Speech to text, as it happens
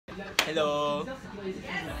Hello.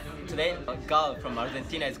 Today, a girl from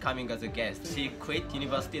Argentina is coming as a guest. She quit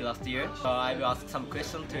university last year, so I will ask some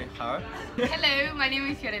questions to her. Hello, my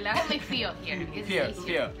name is Fiorella. Call me Fio here.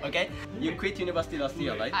 Fio, okay? You quit university last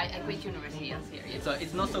year, right? I quit university last year, yes. So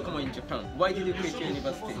it's not so common in Japan. Why did you quit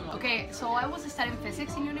university? Okay, so I was studying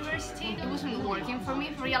physics in university. It wasn't working for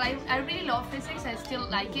me. For real, I really love physics. I still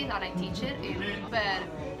like it and I teach it, but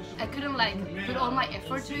I couldn't put all my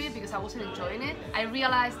effort to it because I wasn't enjoying it. I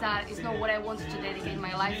realized that it's not what I wanted to dedicate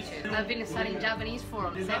my life to. I've been studying Japanese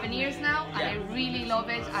for 7 years now, and I really love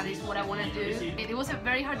it, and it's what I want to do. It was a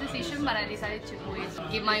very hard decision, but I decided to quit,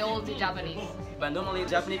 give my all to Japanese. But normally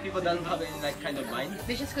Japanese people don't have any kind of mind.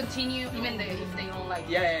 They just continue even if they don't like it.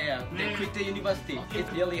 Yeah. They quit the university.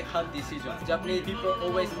 It's really hard decision. Japanese people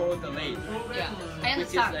always follow the lane. Yeah, I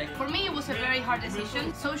understand. For me, it was a very hard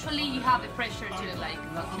decision. Socially, you have the pressure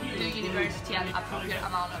to do university at appropriate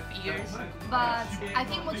amount of years. But I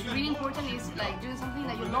think what's really important is doing something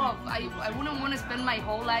that you love. I wouldn't want to spend my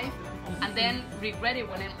whole life and then regret it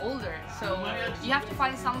when I'm older. So you have to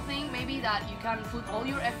find something maybe that you can put all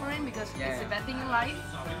your effort in, because it's the best thing in life.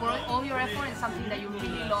 Put all your effort in something that you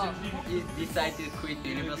really love. You decided to quit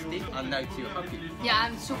university and now you're happy. Yeah,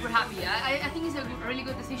 I'm super happy. I think it's a really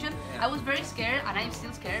good decision. I was very scared, and I'm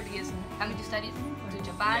still scared because coming to study to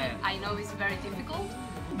Japan, I know it's very difficult.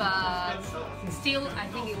 But still, I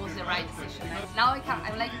think it was the right decision. Now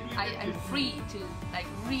I'm free to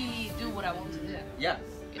really do what I want to do. Yeah,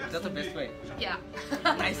 that's the best way. Yeah.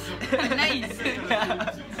 Nice. Nice.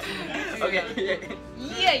 Okay.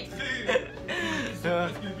 Yay.